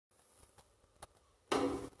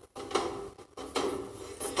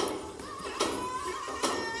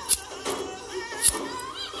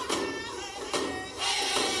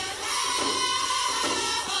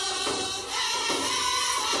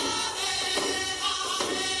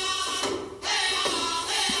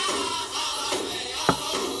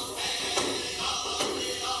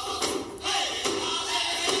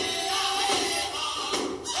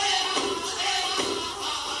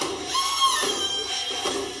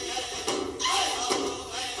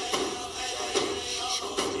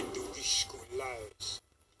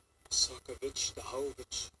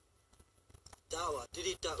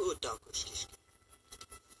dirita utakuskiski.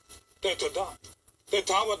 Tätä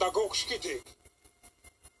tavata kokskitik.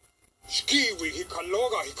 Skiwi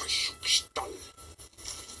hikaloga hikashukstal.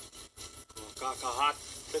 Kakahat.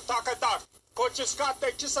 Takatak.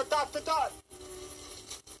 Kochiskate chisadat.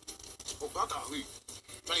 Ogata hui.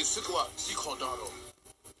 Tai sikwa sikondaro.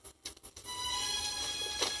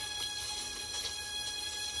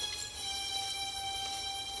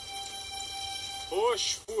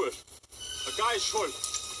 Osh fur. A guy shol.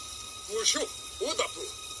 Wushu. Udapu.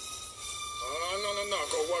 No.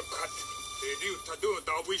 Go what cut. Ediu tadu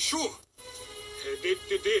da wishu.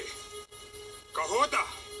 Edit. Kahoda.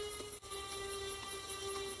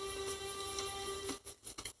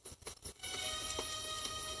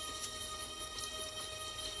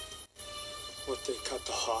 What they cut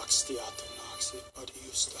the hawks, the Atonax, it but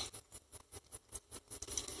used to.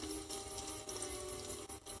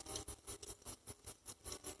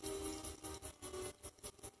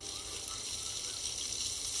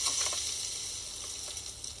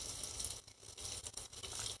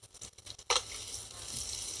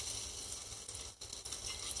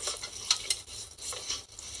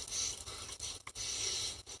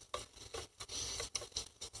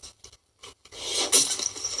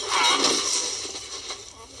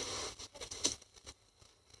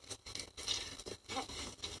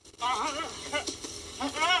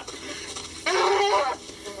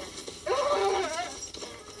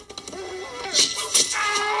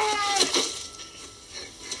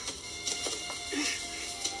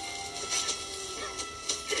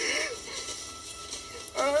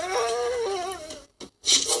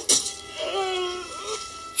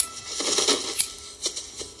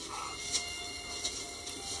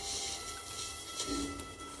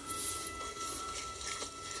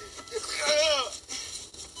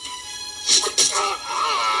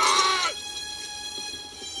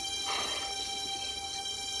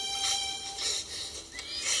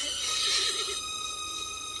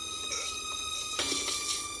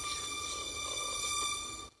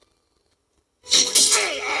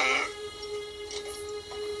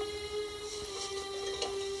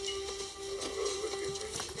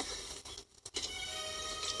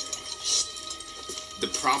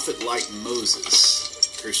 Prophet like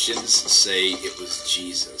Moses. Christians say it was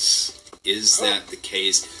Jesus. Is that the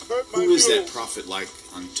case? Who is that prophet like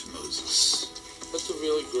unto Moses? That's a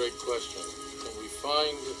really great question. And we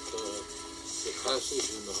find the passage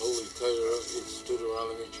in the Holy Torah, it's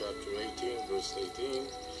Deuteronomy chapter 18, verse 18,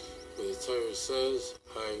 where the Torah says,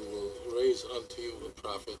 I will raise unto you a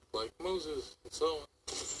prophet like Moses, and so on.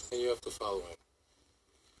 And you have to follow him.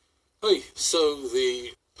 Hey, so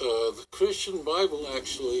the Christian Bible,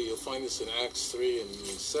 actually, you'll find this in Acts 3 and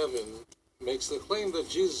 7, makes the claim that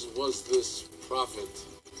Jesus was this prophet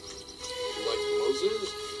like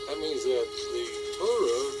Moses. That means that the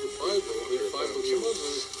Torah, the Bible of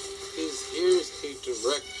Moses, here's a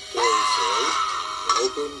direct,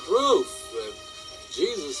 open proof that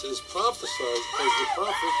Jesus is prophesied as the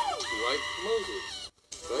prophet like Moses.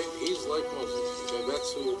 Right? He's like Moses. Okay?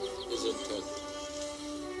 That's who is intended.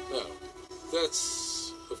 Now,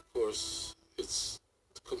 that's, of course, it's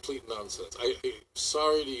complete nonsense. I'm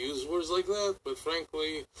sorry to use words like that, but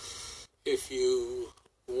frankly, if you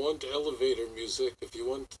want elevator music, if you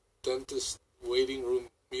want dentist waiting room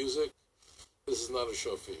music, this is not a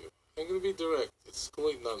show for you. I'm going to be direct. It's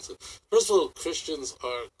complete nonsense. First of all, Christians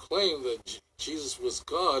claim that Jesus was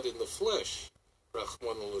God in the flesh,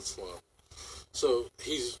 Rahman al-Islam. So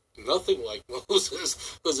he's nothing like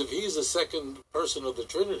Moses, because if he's the second person of the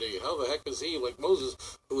Trinity, how the heck is he like Moses,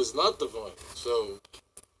 who is not divine? So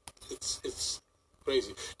it's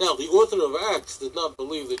crazy. Now, the author of Acts did not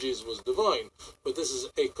believe that Jesus was divine, but this is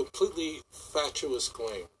a completely fatuous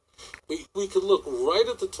claim. We could look right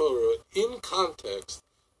at the Torah in context,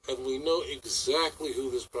 and we know exactly who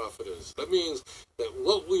this prophet is. That means that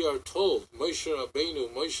what we are told, Moshe Rabbeinu,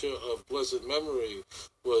 Moshe of blessed memory,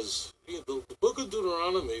 was, the book of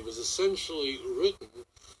Deuteronomy was essentially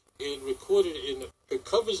recorded in,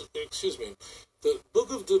 the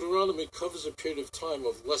book of Deuteronomy covers a period of time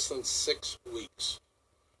of less than 6 weeks.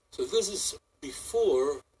 So this is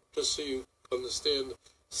before, just so you understand,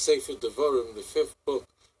 Sefer Devarim, the 5th book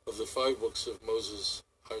of the 5 books of Moses,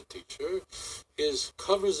 our teacher,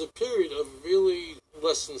 covers a period of really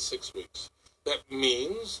less than 6 weeks. That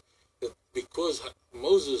means that because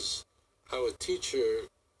Moses, our teacher,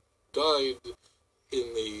 died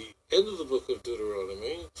in the end of the book of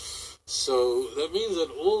Deuteronomy, so that means that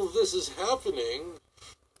all of this is happening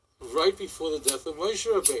right before the death of Moshe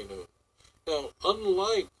Rabbeinu. Now,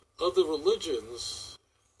 unlike other religions,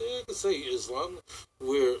 you could say Islam,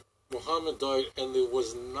 where Muhammad died, and there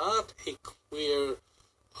was not a clear,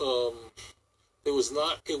 it was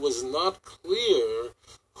not clear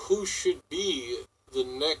who should be the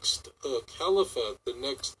next caliphate,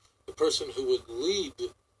 the person who would lead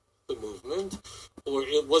the movement, or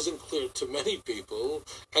it wasn't clear to many people,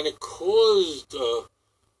 and it caused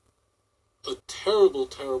a terrible,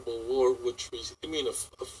 terrible war,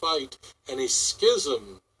 a fight and a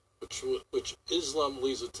schism, which Islam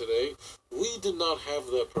leads it today. We did not have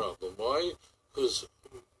that problem. Why? Because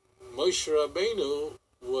Moshe Rabbeinu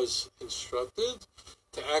was instructed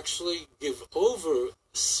to actually give over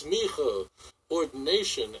smicha,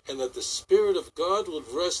 ordination, and that the Spirit of God would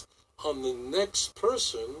rest on the next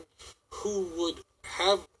person who would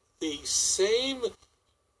have the same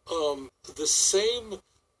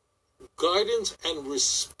guidance and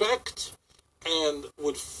respect and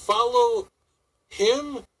would follow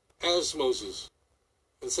him as Moses.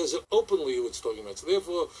 It says it openly who it's talking about. So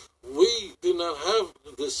therefore, we do not have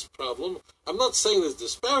this problem. I'm not saying this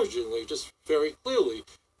disparagingly, just very clearly.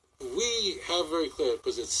 We have very clear,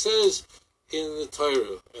 because it says in the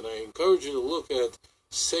Torah, and I encourage you to look at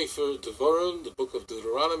Sefer Devarim, the book of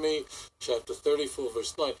Deuteronomy, chapter 34,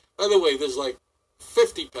 verse 9. By the way, there's like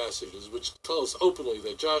 50 passages which tell us openly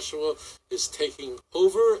that Joshua is taking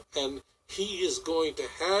over, and he is going to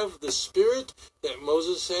have the spirit that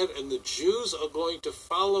Moses had, and the Jews are going to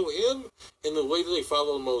follow him in the way that they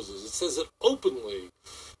follow Moses. It says it openly.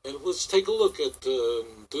 And let's take a look at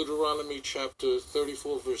Deuteronomy chapter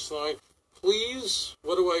 34, verse 9. Please,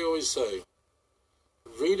 what do I always say?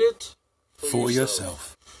 Read it for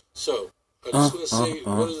yourself. So, I'm just going to say,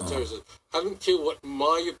 what does the Torah say? I don't care what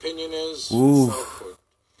my opinion is. Ooh. It's not important.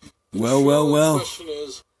 Well. The question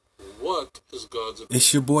is, what is God's opinion?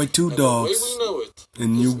 It's your boy Two Dogs. The way we know it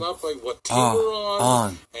and is you not by what team we're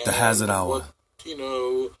on the Hazard Hour.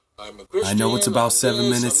 What, I'm a Christian. I know it's about 7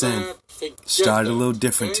 minutes in. Started a little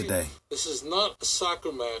different today. This is not a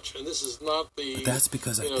soccer match, and this is not the... But that's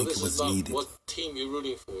because I think it was needed. What team you're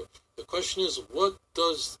rooting for. The question is, what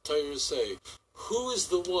does the Torah say? Who is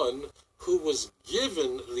the one who was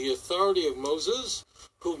given the authority of Moses,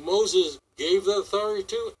 who Moses gave the authority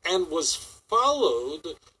to, and was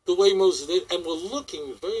followed the way Moses did, and we're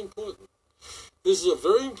looking, very important. This is a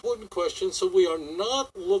very important question, so we are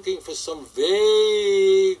not looking for some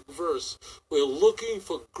vague verse. We're looking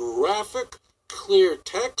for graphic, clear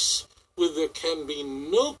text where there can be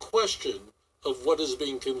no question of what is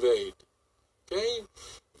being conveyed. Okay?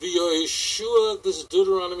 Yeshua, this is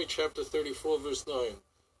Deuteronomy chapter 34, verse 9.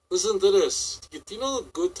 Listen to this. Do you know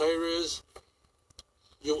what good Torah is?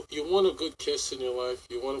 You want a good kiss in your life.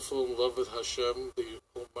 You want to fall in love with Hashem, the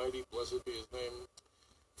Almighty, blessed be His name.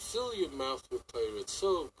 Fill your mouth with Torah. It's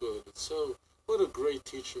so good. What a great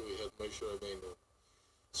teacher we had, Moshe Rabbeinu.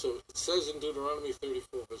 So it says in Deuteronomy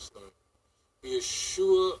 34, verse 9,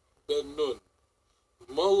 Yeshua ben Nun,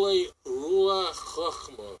 Mole Ruach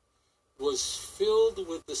Chachma, was filled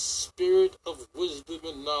with the spirit of wisdom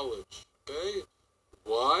and knowledge. Okay?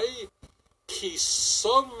 Why? Ki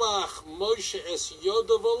somach Moshe es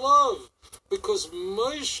yodav alav. Because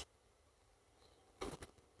Moshe...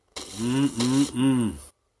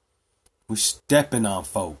 We're stepping on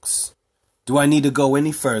folks. Do I need to go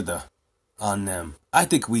any further on them? I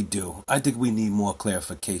think we do. I think we need more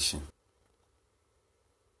clarification.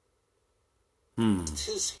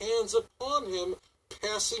 His hands upon him,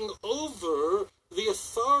 passing over the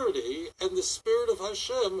authority and the spirit of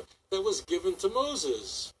Hashem that was given to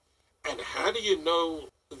Moses. And how do you know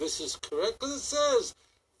this is correct? Because it says,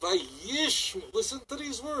 Vayishma. Listen to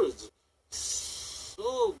these words.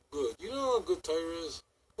 So good. You know how good Torah is?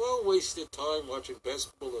 Well, waste your time watching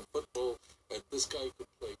basketball and football, and this guy could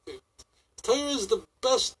play. Torah is the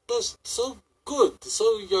best, so good,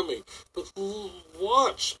 so yummy. But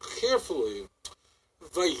watch carefully.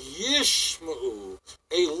 Vayishma'u,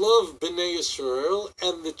 a love b'nei Israel,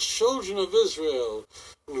 and the children of Israel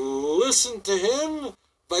listen to him.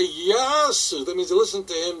 Vayasu, that means they listen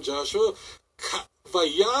to him, Joshua.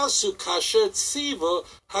 Vayasu kasher tziva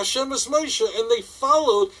Hashem es Moshe, and they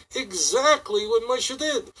followed exactly what Moshe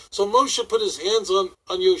did. So Moshe put his hands on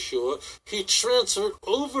Yeshua. He transferred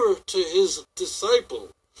over to his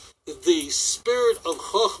disciple the spirit of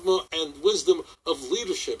Chochmah and wisdom of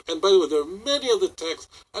leadership. And by the way, there are many other texts.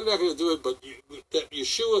 I'm not going to do it, but that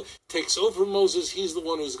Yeshua takes over Moses. He's the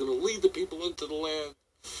one who's going to lead the people into the land.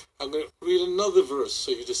 I'm going to read another verse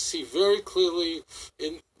so you just see very clearly.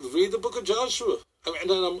 Read the book of Joshua.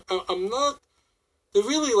 I'm not. There are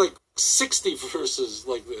really like 60 verses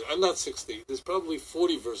like this. I'm not 60. There's probably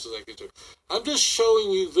 40 verses I could do. I'm just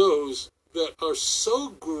showing you those that are so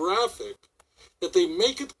graphic that they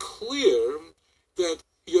make it clear that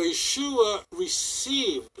Yeshua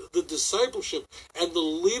received the discipleship and the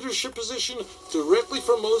leadership position directly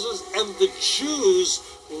from Moses, and the Jews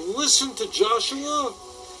listened to Joshua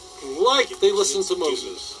like they listened to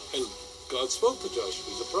Moses. And God spoke to Joshua.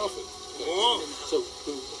 He's a prophet. So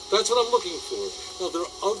that's what I'm looking for. Now, there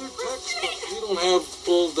are other texts, but we don't have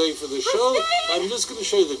all day for the show. I'm just going to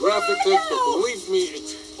show you the graphic text, but believe me,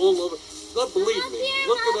 it's all over. Not believe me.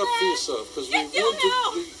 Look it up for yourself, because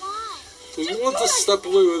we want to step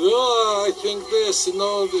away with, I think this, and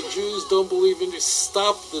no, the Jews don't believe in this.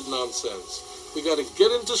 Stop the nonsense. We got to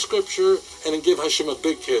get into Scripture and give Hashem a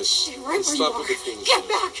big kiss. Right and stop with the foolishness. Get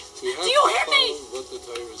back! We have Do you to hear me? follow what the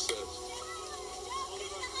Torah says.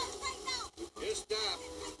 Just stop.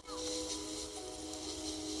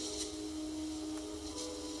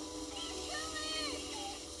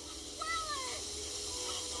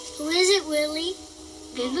 Who is it, Willie?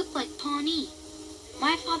 They look like Pawnee.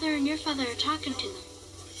 My father and your father are talking to them.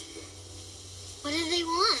 What do they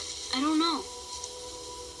want? I don't know.